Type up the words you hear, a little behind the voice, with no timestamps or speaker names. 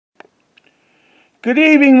Good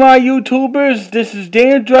evening, my YouTubers. This is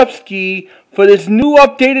Dan Drupski for this new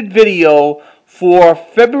updated video for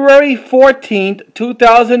February 14th,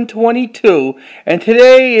 2022. And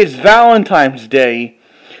today is Valentine's Day.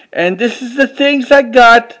 And this is the things I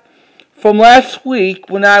got from last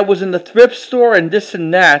week when I was in the thrift store and this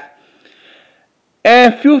and that.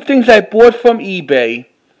 And a few things I bought from eBay.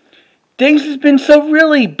 Things has been so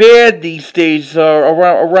really bad these days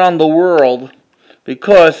around the world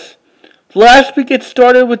because last week it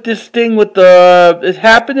started with this thing with it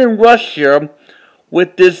happened in Russia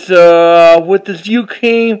with this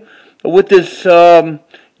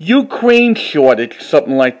Ukraine shortage,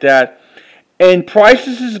 something like that, and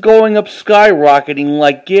prices is going up skyrocketing,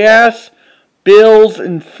 like gas, bills,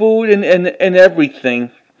 and food and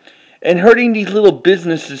everything, and hurting these little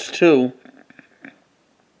businesses too.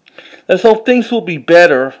 Let's hope things will be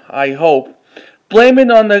better. I hope. Blame it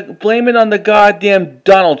on the goddamn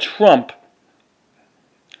Donald Trump.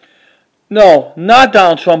 No, not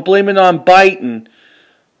Donald Trump. Blame it on Biden.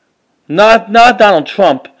 Not Donald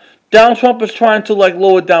Trump. Donald Trump is trying to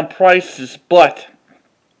lower down prices, but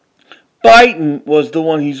Biden was the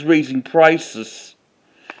one who's raising prices.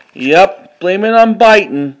 Yep, blame it on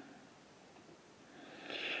Biden.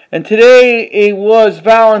 And today it was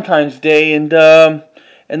Valentine's Day, and the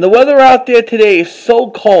weather out there today is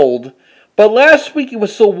so cold. But last week it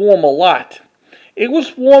was so warm a lot. It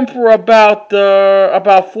was warm for about 4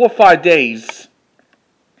 or 5 days.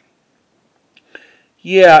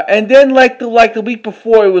 Yeah, and then like the week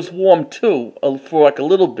before it was warm too, for a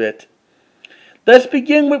little bit. Let's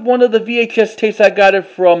begin with one of the VHS tapes I got it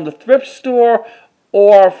from the thrift store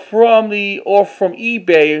or from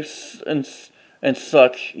eBay and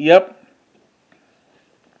such. Yep.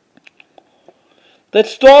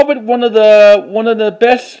 Let's start with one of the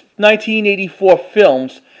best 1984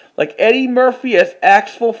 films. Like Eddie Murphy as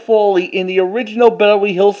Axel Foley in the original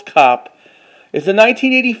Beverly Hills Cop. It's a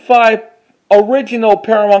 1985 original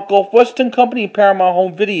Paramount Gulf Western Company Paramount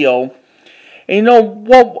Home Video. And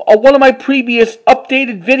one of my previous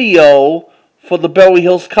updated video for the Beverly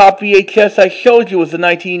Hills Cop VHS I showed you was the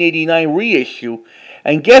 1989 reissue.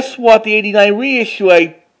 And guess what? The 89 reissue,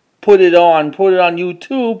 I put it on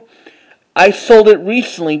YouTube. I sold it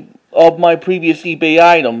recently of my previous eBay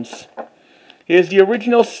items. Here's the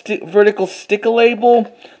original vertical sticker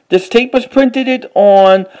label. This tape was printed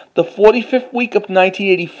on the 45th week of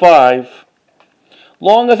 1985.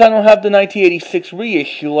 Long as I don't have the 1986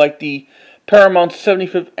 reissue like the Paramount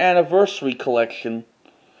 75th Anniversary Collection.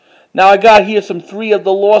 Now I got here some 3 of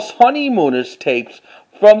the Lost Honeymooners tapes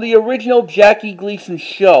from the original Jackie Gleason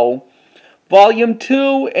show. Volume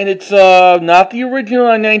 2, and it's not the original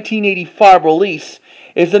 1985 release.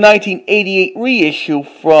 It's the 1988 reissue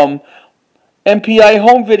from MPI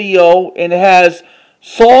Home Video, and it has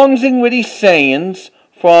Songs and Witty Sayings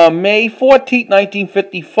from May 14,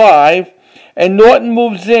 1955, and Norton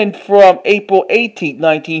Moves In from April 18,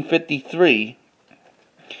 1953.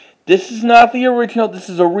 This is not the original. This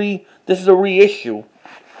is a reissue,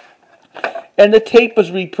 and the tape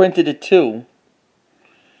was reprinted at 2.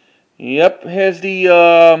 Yep, here's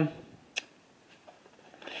the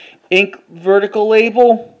ink vertical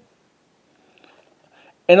label.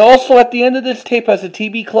 And also at the end of this tape has a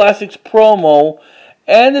TV Classics promo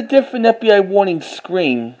and a different FBI warning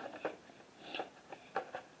screen.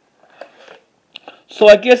 So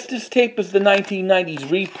I guess this tape is the 1990s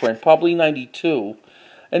reprint, probably 92.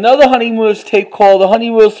 Another Honeymooners tape called The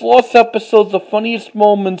Honeymooners Lost Episodes, The Funniest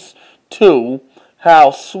Moments 2,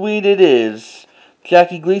 How Sweet It Is.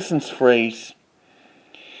 Jackie Gleason's phrase.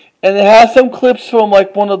 And it has some clips from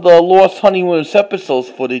one of the Lost Honeymooners episodes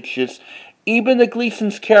footages. Even the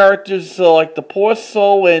Gleason's characters like the Poor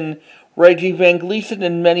Soul and Reggie Van Gleason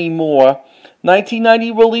and many more.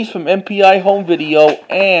 1990 release from MPI Home Video,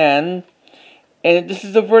 and this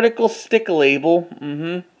is a vertical sticker label.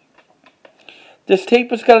 This tape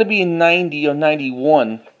has got to be in 90 or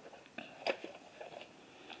 91.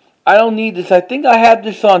 I don't need this. I think I have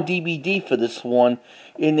this on DVD for this one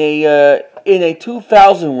in a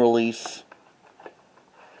 2000 release.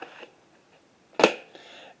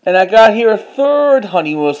 And I got here a 3rd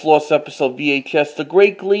Honeymooners Lost episode VHS, The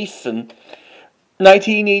Great Gleason,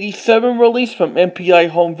 1987 release from MPI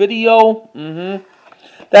Home Video.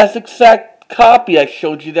 That's the exact copy. I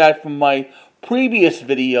showed you that from my previous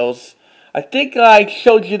videos. I think I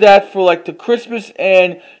showed you that for the Christmas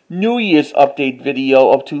and New Year's update video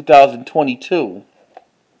of 2022.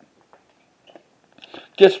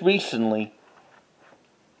 Just recently.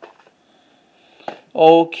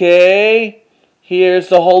 Okay. Here's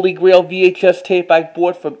the Holy Grail VHS tape I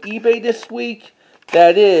bought from eBay this week.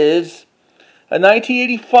 That is a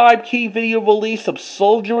 1985 key video release of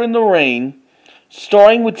Soldier in the Rain,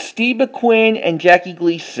 starring with Steve McQueen and Jackie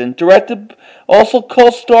Gleason. Directed, also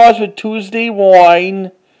co-stars with Tuesday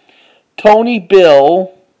Wine, Tony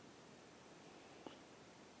Bill,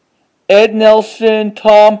 Ed Nelson,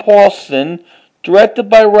 Tom Paulson. Directed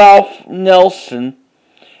by Ralph Nelson.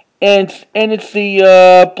 And it's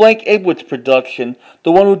the Blank Edwards production.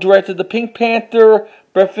 The one who directed the Pink Panther,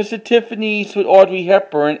 Breakfast at Tiffany's with Audrey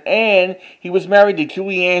Hepburn, and he was married to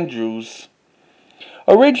Julie Andrews.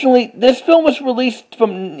 Originally, this film was released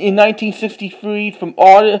in 1963 from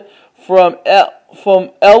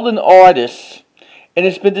Eldon Artists, and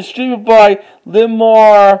it's been distributed by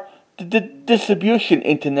Limar Distribution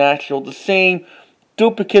International, the same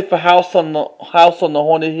duplicate for House on the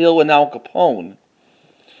Haunted Hill and Al Capone.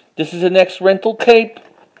 This is the next rental tape.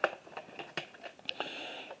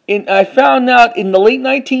 I found out in the late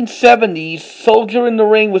 1970s, Soldier in the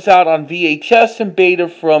Rain was out on VHS and beta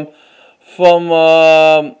from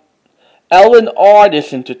Ellen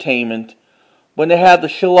Artists Entertainment. When they had the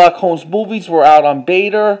Sherlock Holmes movies were out on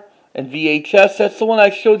beta and VHS. That's the one I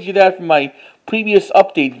showed you that from my previous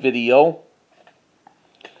update video.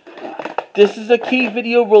 This is a key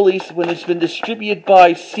video release when it's been distributed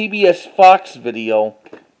by CBS Fox Video.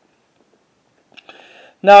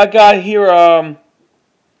 Now I got here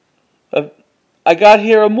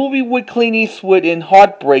a movie with Clint Eastwood in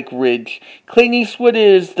Heartbreak Ridge. Clint Eastwood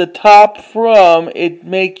is the top from It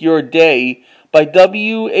Make Your Day by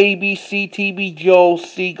WABC TV Joe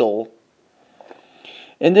Siegel.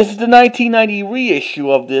 And this is the 1990 reissue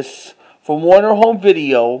of this from Warner Home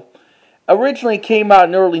Video. Originally came out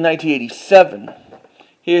in early 1987.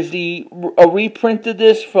 Here's a reprint of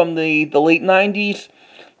this from the late 90s.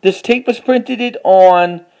 This tape was printed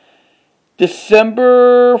on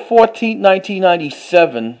December 14,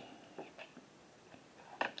 1997.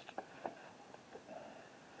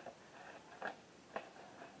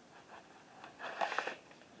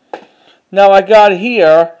 Now I got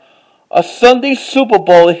here a Sunday Super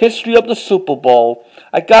Bowl, a history of the Super Bowl.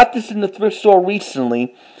 I got this in the thrift store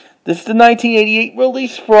recently. This is the 1988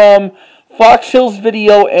 release from Fox Hills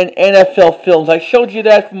Video and NFL Films. I showed you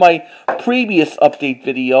that from my previous update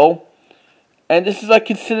video. And this is I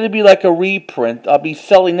consider to be like a reprint. I'll be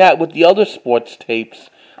selling that with the other sports tapes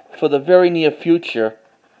for the very near future.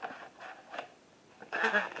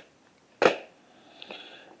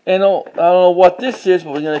 And I don't know what this is,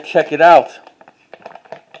 but we're going to check it out.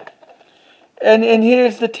 And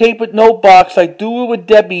here's the tape with no box. I do it with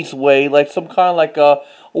Debbie's Way, like some kind of like a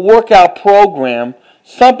workout program.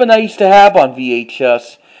 Something I used to have on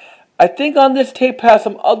VHS. I think on this tape has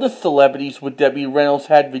some other celebrities with Debbie Reynolds,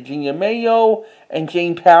 had Virginia Mayo and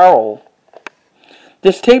Jane Powell.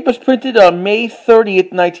 This tape was printed on May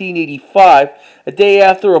 30th, 1985, a day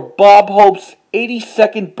after Bob Hope's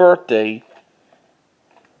 82nd birthday.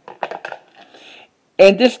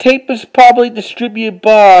 And this tape is probably distributed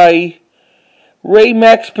by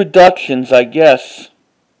Raymax Productions, I guess.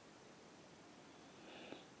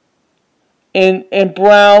 And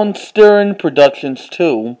Brown Stern Productions,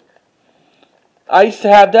 too. I used to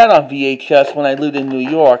have that on VHS when I lived in New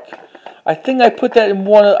York. I think I put that in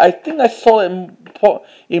I think I saw it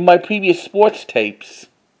in my previous sports tapes.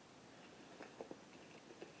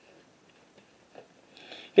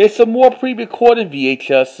 Here's some more pre-recorded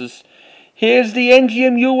VHSs. Here's the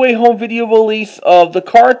NGMUA home video release of the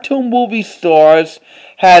cartoon Moviestars.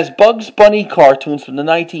 Has Bugs Bunny cartoons from the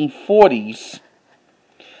 1940s.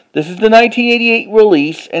 This is the 1988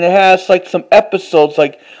 release, and it has like some episodes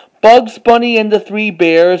like Bugs Bunny and the Three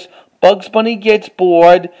Bears, Bugs Bunny Gets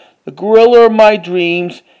Bored, The Gorilla of My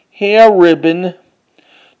Dreams, Hair Ribbon,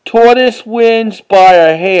 Tortoise Wins by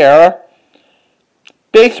a Hair,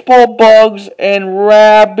 Baseball Bugs, and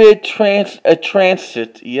Rabbit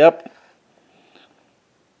Transit. Yep.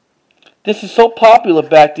 This is so popular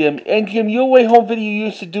back then. And MUA Home Video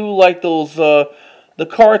used to do like those the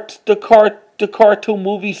cartoon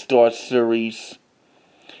Moviestars series.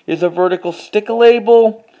 Here's a vertical sticker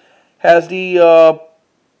label. Has the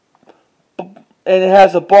and it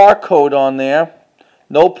has a barcode on there.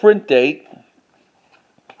 No print date.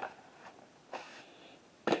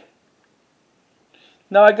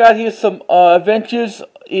 Now I got here some Adventures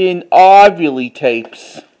in Beverly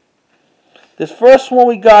tapes. This first one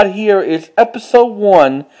we got here is Episode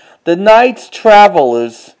 1, The Night's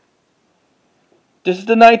Travelers. This is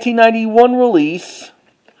the 1991 release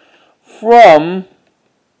from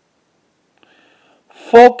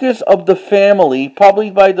Focus of the Family,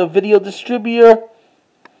 probably by the video distributor.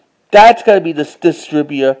 That's got to be the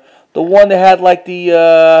distributor, the one that had like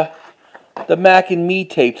the Mac and Me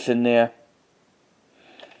tapes in there.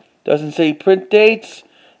 Doesn't say print dates.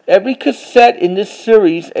 Every cassette in this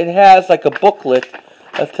series, it has like a booklet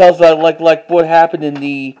that tells like what happened in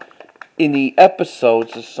the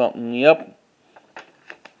episodes or something. Yep.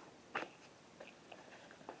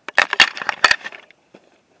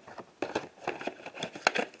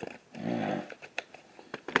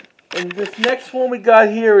 And this next one we got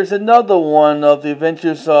here is another one of the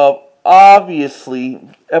adventures of, obviously,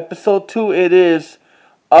 episode 2. It is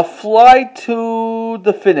A Flight to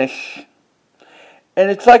the Finish. And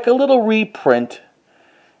it's like a little reprint.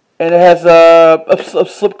 And it has a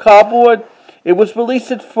slip cardboard. It was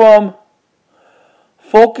released from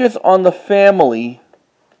Focus on the Family.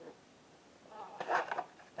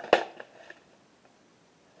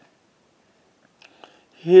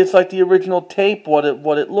 Here's like the original tape, what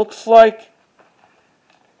it looks like.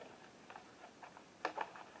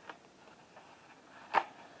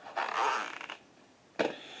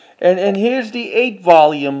 And here's the 8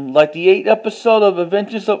 volume, like the 8 episode of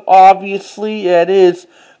Adventures of, obviously, it is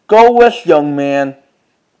Go West, Young Man.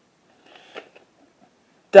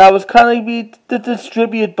 That was kind of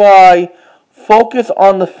distributed by Focus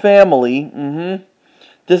on the Family.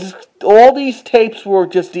 All these tapes were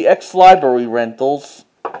just the ex-library rentals.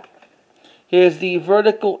 Here's the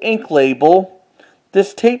vertical ink label.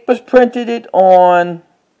 This tape was printed on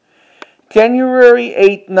January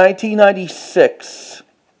 8, 1996.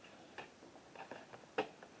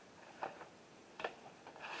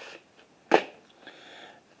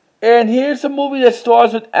 And here's a movie that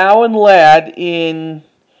stars with Alan Ladd in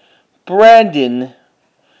Brandon.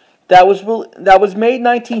 That was made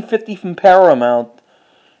 1950 from Paramount.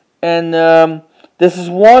 And this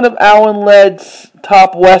is one of Alan Ladd's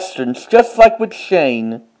top westerns, just like with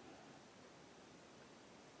Shane.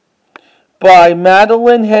 By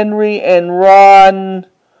Madeline Henry and Ron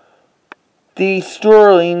D.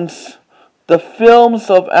 Sterling's The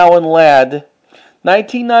Films of Alan Ladd.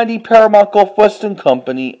 1990 Paramount Gulf Western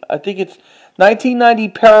Company. I think it's 1990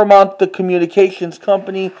 Paramount the Communications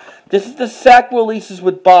Company. This is the SAC releases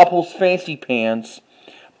with Bob Hope's Fancy Pants.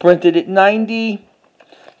 Printed at 90.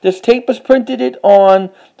 This tape was printed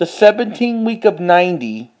on the 17th week of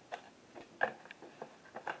 90.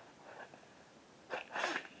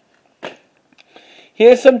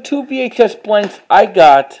 Here's some 2 VHS blanks I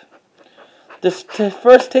got. This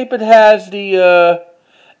first tape, it has the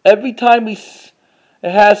every time it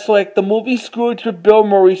has like the movie Scrooge with Bill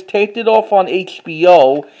Murray's taped it off on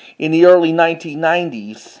HBO in the early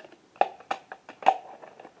 1990s.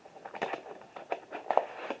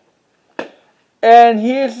 And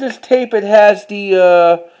here's this tape. It has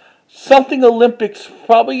the something Olympics,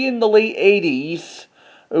 probably in the late 80s.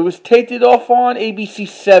 It was taped it off on ABC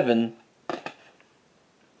 7.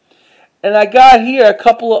 And I got here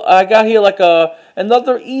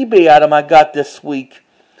another eBay item I got this week.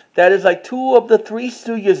 That is like 2 of the Three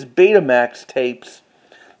Stooges Betamax tapes.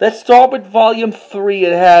 Let's start with Volume 3.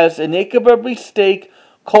 It has An Acre of Every Steak,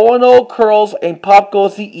 Colonel Curls, and Pop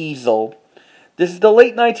Goes the Easel. This is the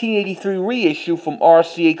late 1983 reissue from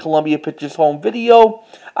RCA Columbia Pictures Home Video.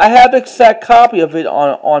 I have an exact copy of it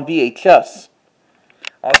on VHS.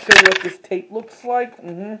 I'll show you what this tape looks like.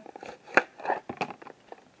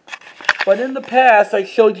 But in the past, I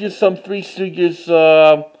showed you some Three Stooges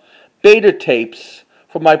beta tapes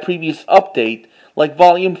from my previous update, like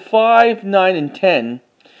Volume 5, 9, and 10.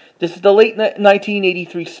 This is the late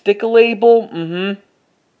 1983 sticker label.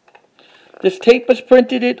 This tape was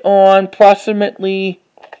printed on approximately,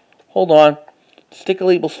 hold on, the sticker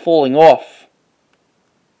label's falling off.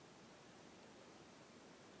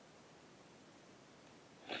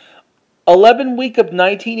 '11th week of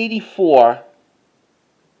 1984.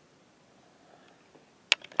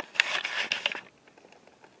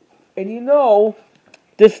 And you know,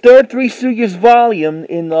 this third Three Stooges volume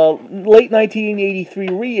in the late 1983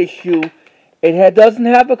 reissue, it doesn't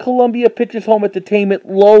have a Columbia Pictures Home Entertainment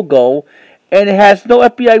logo, and it has no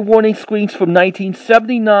FBI warning screens from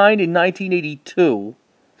 1979 and 1982.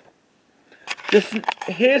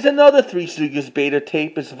 Here's another Three Stooges beta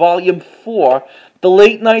tape. It's Volume 4, the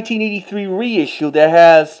late 1983 reissue that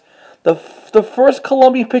has the first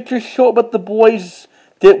Columbia Pictures short what the boys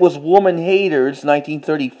did was Woman Haters,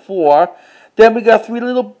 1934. Then we got Three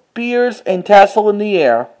Little Beers and Tassel in the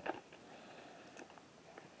Air.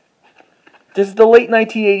 This is the late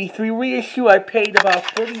 1983 reissue. I paid about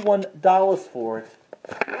 $31 for it.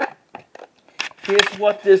 Here's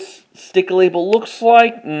what this sticker label looks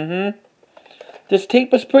like. This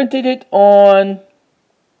tape was printed on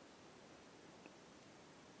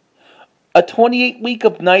a 28th week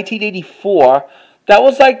of 1984. That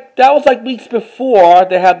was like weeks before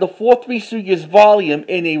they had the 4 Three Stooges volume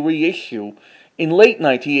in a reissue in late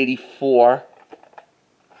 1984.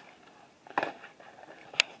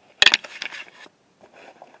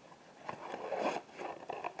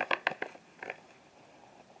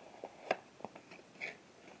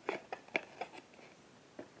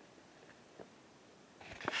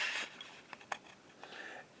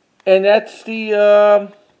 And that's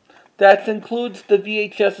that includes the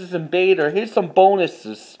VHSs and beta. Here's some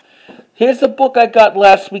bonuses. Here's a book I got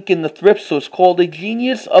last week in the thrift store. It's called A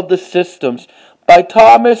Genius of the Systems by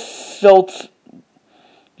Thomas Schultz.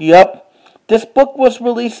 Yep. This book was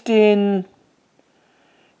released in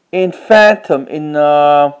Phantom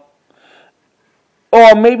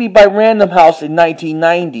or maybe by Random House in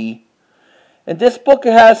 1990. And this book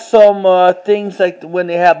has some things like when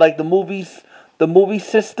they had like the movie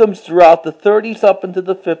systems throughout the 30s up into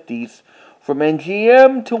the 50s, from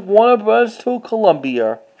MGM to Warner Bros. To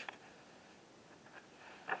Columbia.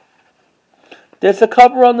 There's a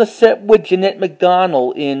cover on the set with Jeanette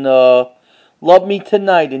MacDonald in Love Me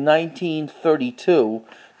Tonight in 1932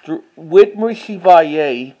 with Marie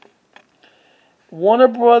Chevalier. Warner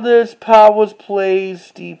Brothers Powers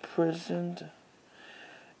plays the Imprisoned.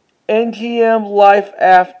 MGM Life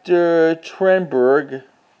After Trenberg.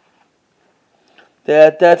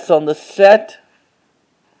 That's on the set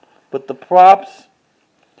with the props.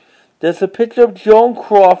 There's a picture of Joan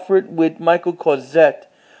Crawford with Michael Corzette.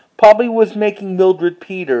 Probably was making Mildred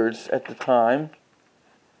Peters at the time.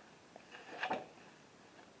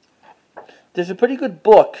 There's a pretty good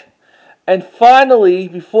book. And finally,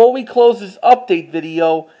 before we close this update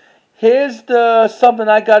video, here's something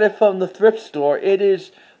I got it from the thrift store. It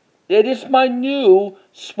is my new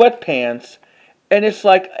sweatpants. And it's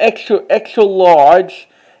like extra large,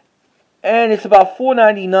 and it's about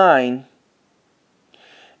 $4.99.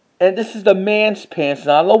 And this is the man's pants,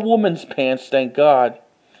 not a woman's pants. Thank God.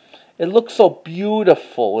 It looks so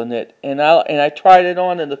beautiful in it, and I tried it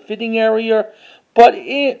on in the fitting area, but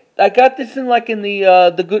I got this in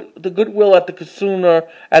the Goodwill at the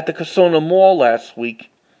Casuna Mall last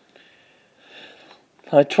week.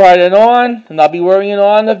 I tried it on, and I'll be wearing it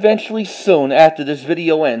on eventually soon after this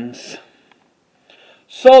video ends.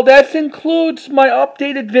 So that includes my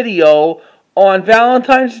updated video on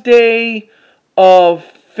Valentine's Day of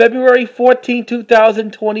February 14,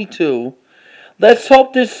 2022. Let's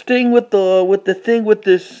hope this thing with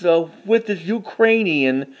this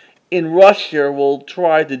Ukrainian in Russia will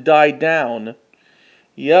try to die down.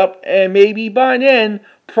 Yep, and maybe by then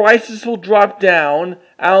prices will drop down.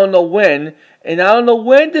 I don't know when, and I don't know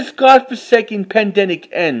when this godforsaken pandemic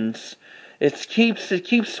ends. It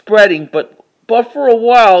keeps spreading, but for a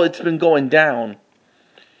while it's been going down.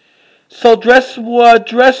 So dress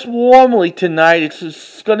warmly tonight.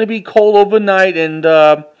 It's going to be cold overnight, and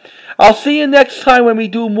I'll see you next time when we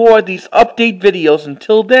do more of these update videos.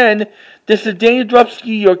 Until then, this is Dana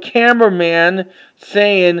Drupsky, your cameraman,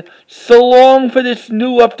 saying so long for this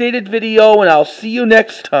new updated video, and I'll see you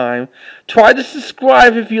next time. Try to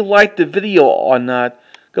subscribe if you like the video or not.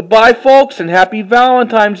 Goodbye, folks, and happy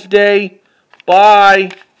Valentine's Day.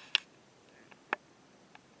 Bye.